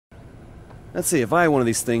Let's see, if I had one of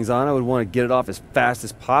these things on, I would want to get it off as fast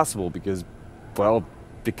as possible because, well,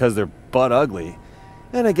 because they're butt ugly.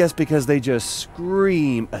 And I guess because they just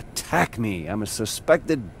scream, attack me. I'm a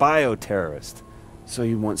suspected bioterrorist. So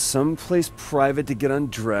you want someplace private to get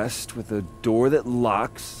undressed with a door that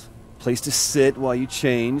locks, a place to sit while you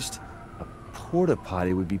changed. A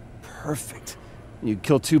porta-potty would be perfect. You'd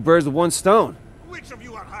kill two birds with one stone. Which of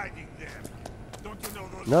you are hiding there? Don't you know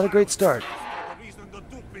those Not a great start. the reason the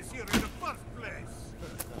Duke is here in the first place?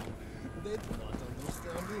 They do not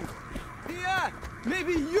understand English. Yeah,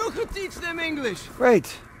 maybe you could teach them English.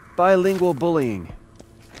 Great. Bilingual bullying.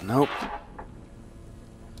 Nope.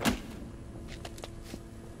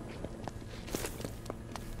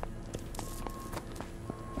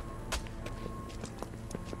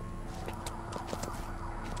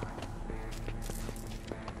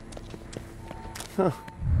 Huh.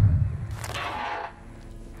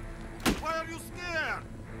 Why are you scared?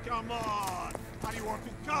 Come on! Are you all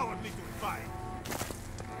too cowardly to fight?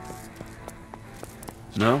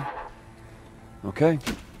 No? Okay.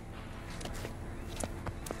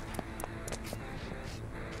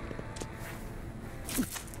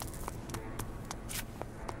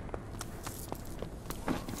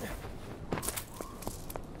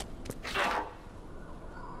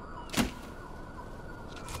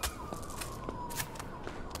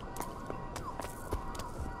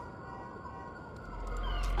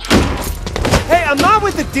 Hey, I'm not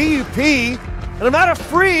with the DUP, and I'm not a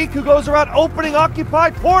freak who goes around opening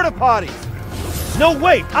occupied porta-potties. No,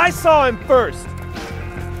 wait, I saw him first.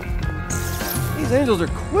 These angels are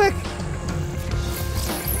quick.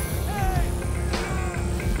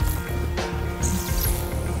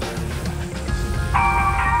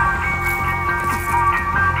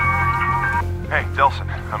 Hey, Delson,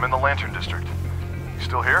 I'm in the Lantern District. You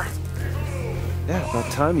still here? Yeah,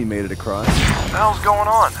 about time you made it across. What the hell's going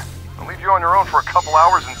on? I'll leave you on your own for a couple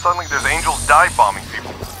hours and suddenly there's angels dive-bombing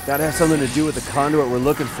people. Gotta have something to do with the conduit we're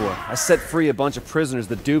looking for. I set free a bunch of prisoners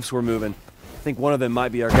the dupes were moving. I think one of them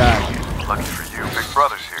might be our guy. Lucky for you, Big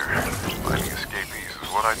Brother's here. Finding escapees is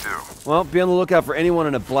what I do. Well, be on the lookout for anyone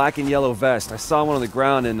in a black and yellow vest. I saw one on the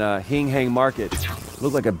ground in Hing Hang Market.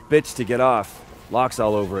 Looked like a bitch to get off. Locks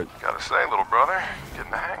all over it. Gotta say, little brother, getting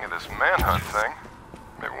the hang of this manhunt thing.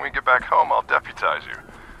 Maybe when we get back home, I'll deputize you.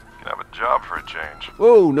 You can have a job for a change.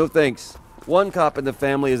 Whoa, no thanks. One cop in the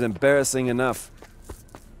family is embarrassing enough.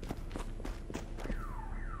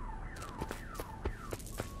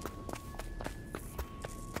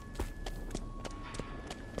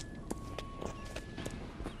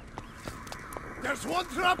 There's one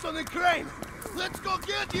trapped on the crane! Let's go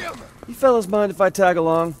get him! You fellas mind if I tag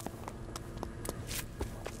along?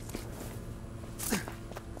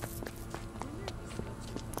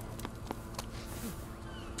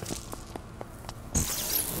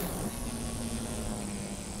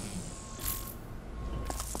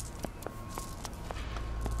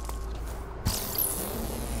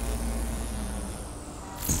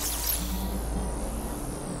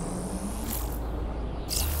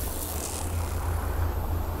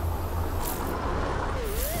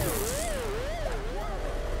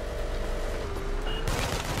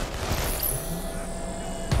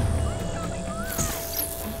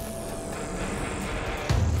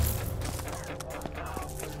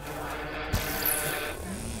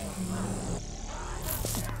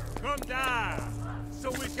 Come down,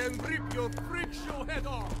 so we can rip your freak show head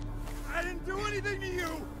off! I didn't do anything to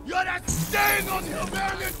you! You're a stain on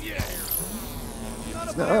humanity!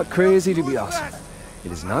 It's not crazy to be awesome.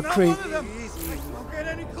 It is not crazy. Don't get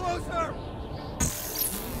any closer!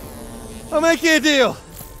 I'll make you a deal.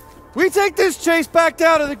 We take this chase back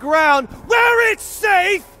down to the ground where it's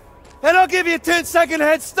safe, and I'll give you a 10-second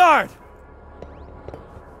head start.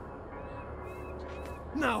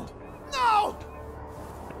 No! No!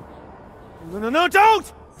 No, no, no, don't!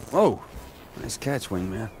 Whoa. Nice catch,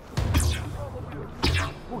 wingman.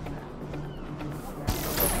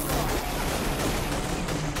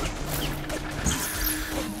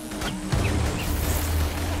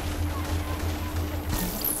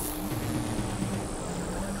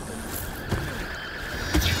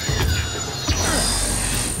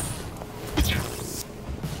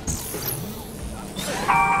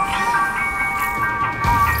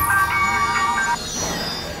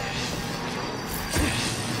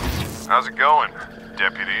 How's it going,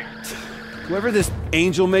 Deputy? Whoever this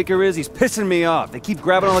angel maker is, he's pissing me off. They keep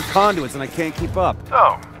grabbing on the conduits and I can't keep up.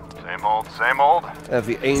 Oh, same old, same old? If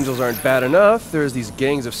the angels aren't bad enough, there's these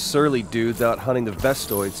gangs of surly dudes out hunting the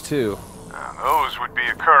Vestoids, too. Those would be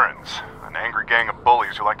Occurrence, an angry gang of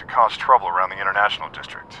bullies who like to cause trouble around the International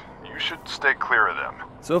District. You should stay clear of them.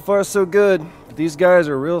 So far, so good. but these guys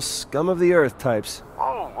are real scum of the earth types.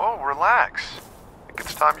 Whoa, relax. I think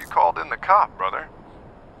it's time you called in the cop, brother.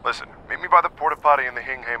 Listen, meet me by the porta potty in the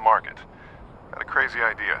Hing-Hay Market. Got a crazy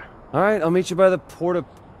idea. Alright, I'll meet you by the porta...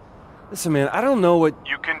 Listen, man, I don't know what...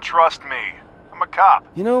 You can trust me. I'm a cop.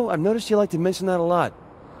 You know, I've noticed you like to mention that a lot.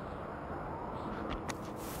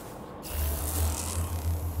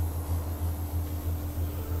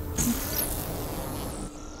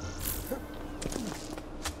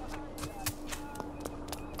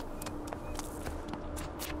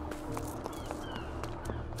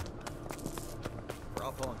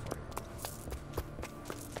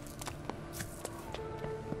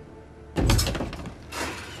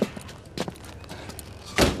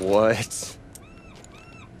 What?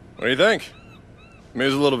 What do you think? I mean, it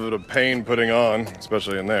was a little bit of pain putting on,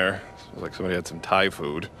 especially in there. It was like somebody had some Thai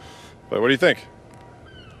food. But what do you think?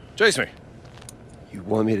 Chase me. You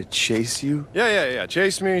want me to chase you? Yeah.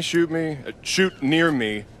 Chase me, shoot near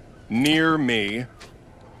me,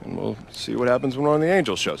 and we'll see what happens when one of the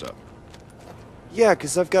angels shows up. Yeah,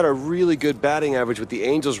 because I've got a really good batting average with the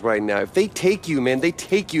Angels right now. If they take you, man, they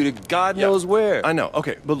take you to God knows where. I know.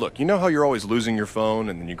 Okay, but look, you know how you're always losing your phone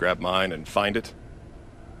and then you grab mine and find it?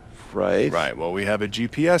 Right. Right, well, we have a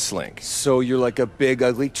GPS link. So you're like a big,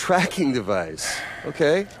 ugly tracking device.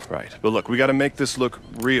 Okay. Right, but look, we gotta make this look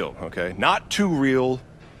real, okay? Not too real,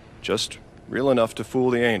 just real enough to fool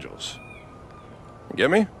the angels. You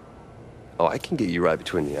get me? Oh, I can get you right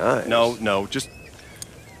between the eyes. No, just...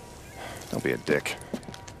 Don't be a dick.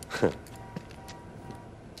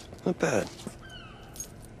 Not bad.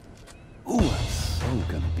 Ooh, I'm so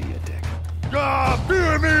gonna be a dick. Ah,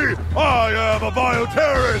 fear me! I am a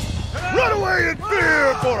bioterrorist! Run away in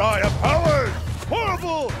fear, for I have powers!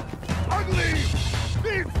 Horrible! Ugly!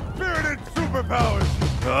 Mean-spirited superpowers!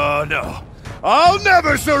 Oh, no. I'll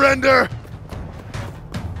never surrender!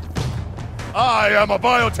 I am a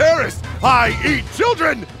bioterrorist! I eat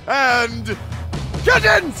children and...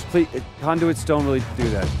 kittens! Please, conduits don't really do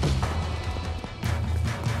that.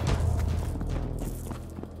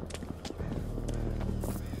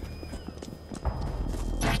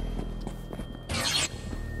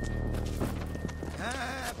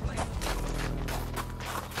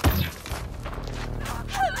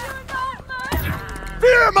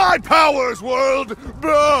 Fear my powers, world!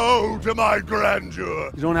 Bow to my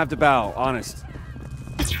grandeur! You don't have to bow, honest.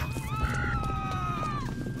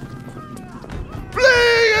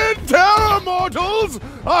 Flee in terror, mortals!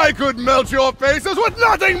 I could melt your faces with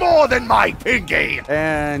nothing more than my pinky!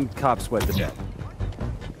 And cops wet the bed.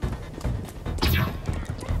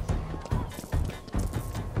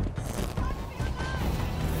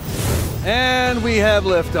 And we have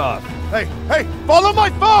liftoff. Hey, follow my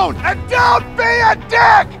phone and don't be a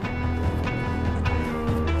dick!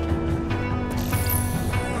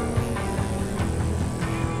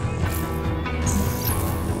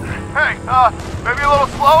 Hey, maybe a little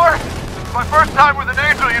slower? It's my first time with an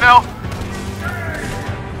angel, you know.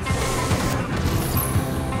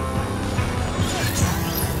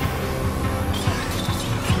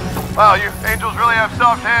 Wow, you angels really have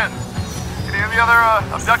soft hands. Did any of the other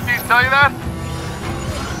abductees tell you that?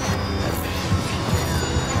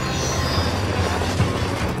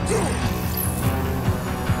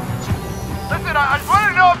 Listen, I just wanted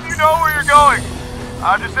to know if you know where you're going.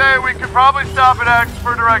 I'm just saying we could probably stop at X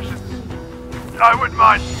for directions. I wouldn't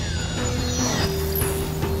mind.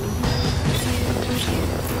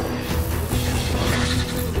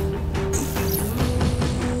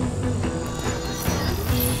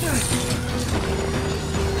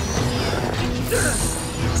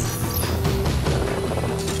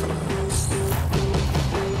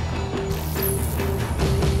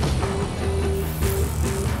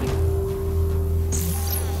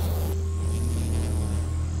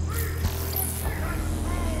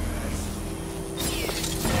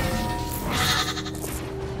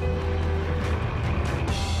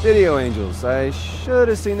 Video angels. I should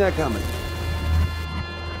have seen that coming.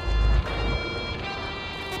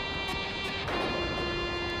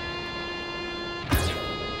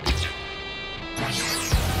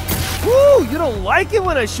 Woo! You don't like it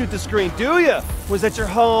when I shoot the screen, do you? Was that your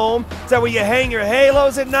home? Is that where you hang your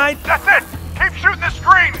halos at night? That's it! Keep shooting the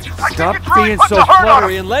screen! I Stop think it's really being putting so the hurt on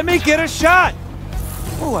fluttery him. and let me get a shot!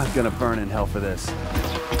 Oh, I'm gonna burn in hell for this.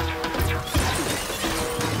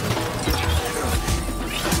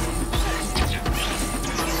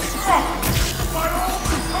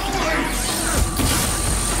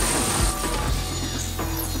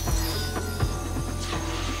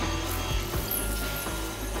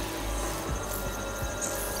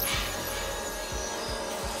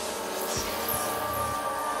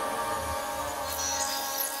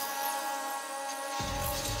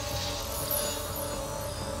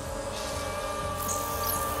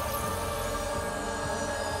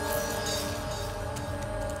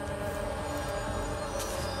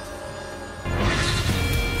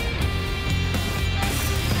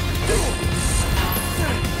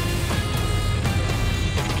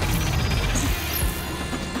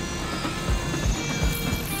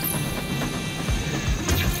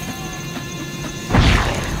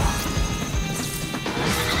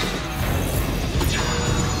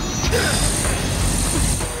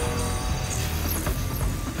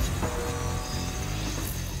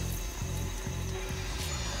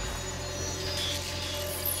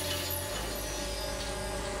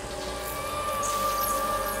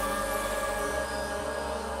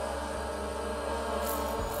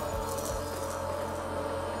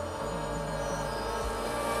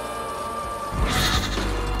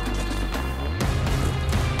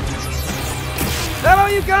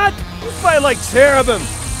 God, you fight like cherubim.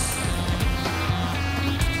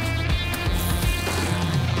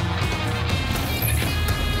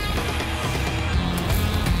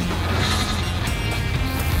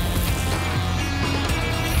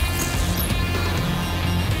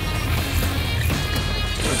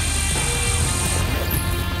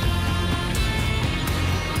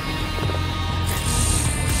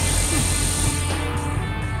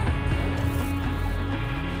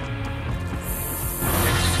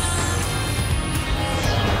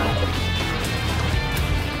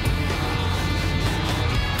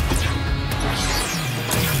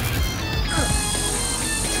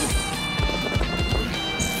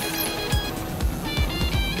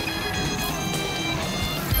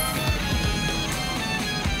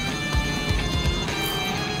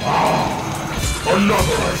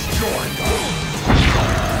 Another has joined us!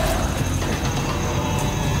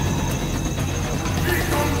 He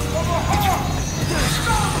comes from the heart!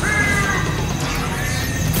 Stop him!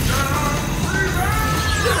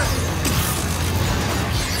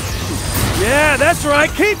 Yeah, that's right.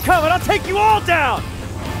 Keep coming. I'll take you all down.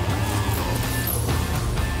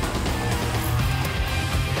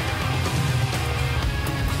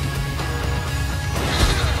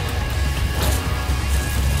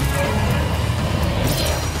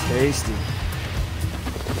 Tasty.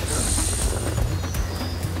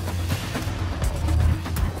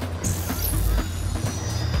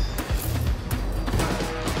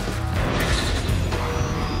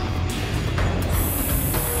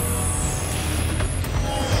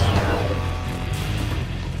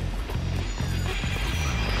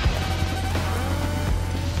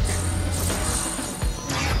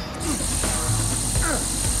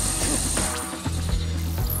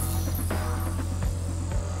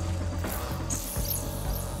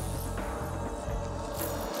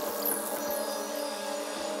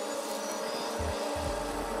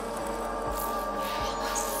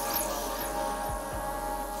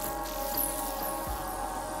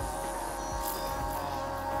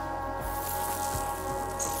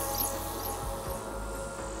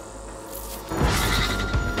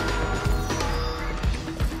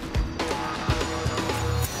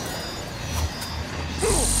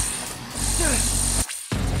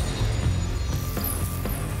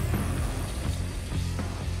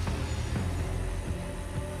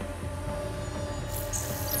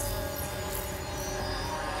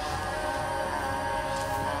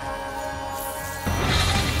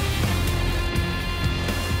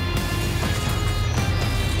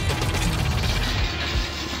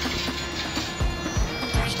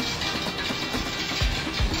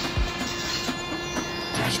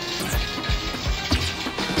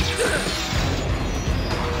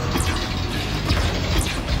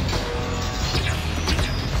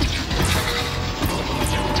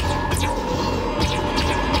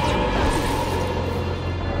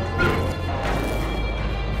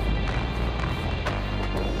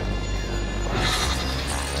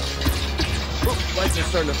 Lights are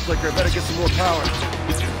starting to flicker. Better get some more power.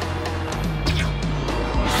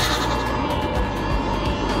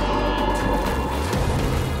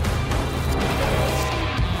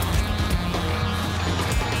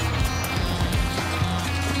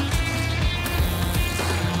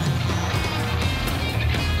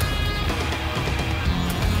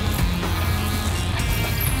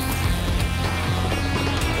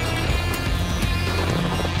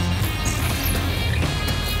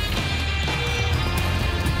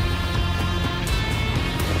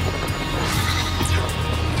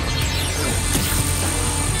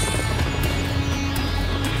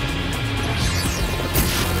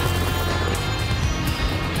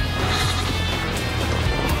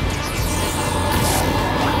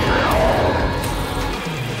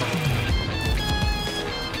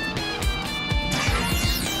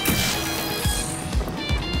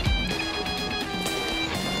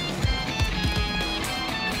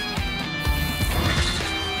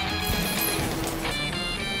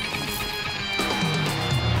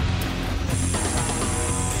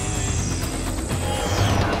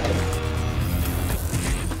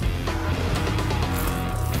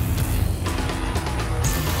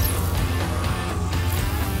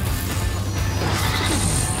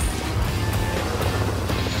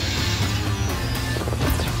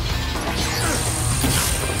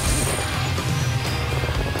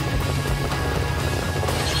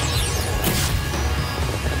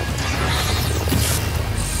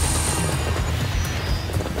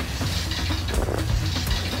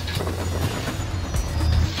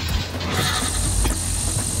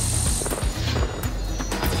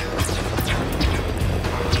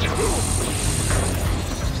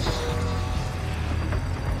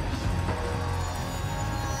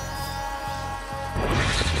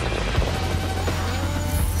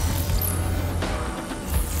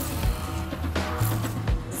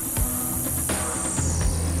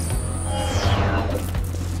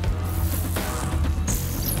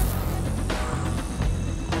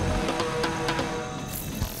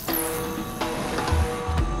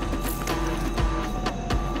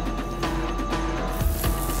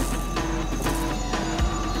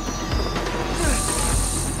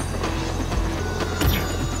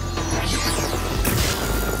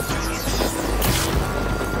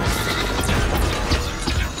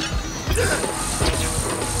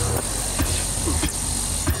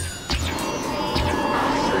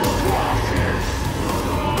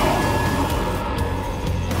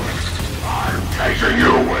 taking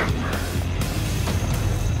you with me.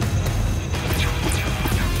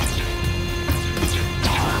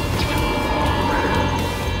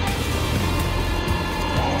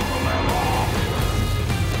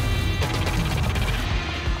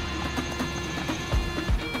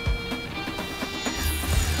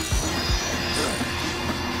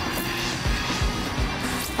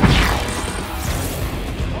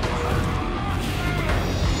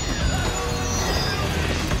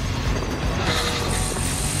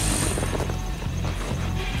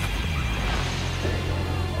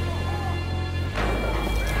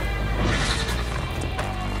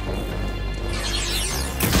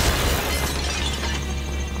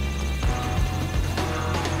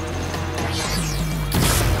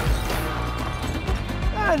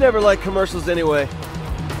 I never liked commercials anyway.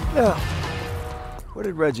 Now, where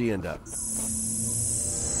did Reggie end up?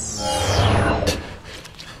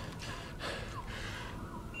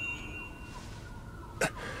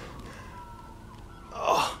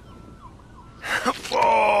 Oh.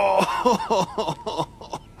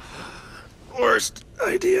 Worst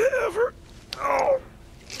idea ever. Oh,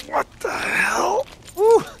 what the hell?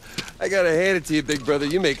 Woo. I gotta hand it to you, big brother.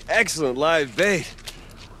 You make excellent live bait.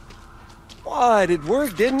 What? It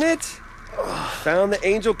worked, didn't it? Found the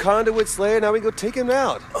angel conduit slayer. Now we go take him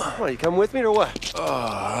out. Come on, you come with me or what?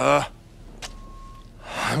 I'm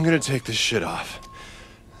gonna take this shit off.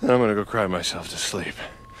 Then I'm gonna go cry myself to sleep.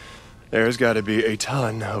 There's gotta be a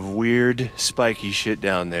ton of weird, spiky shit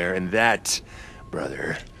down there, and that,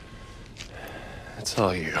 brother, that's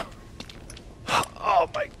all you. Oh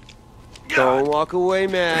my God. Don't walk away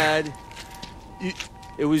mad.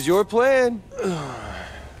 It was your plan.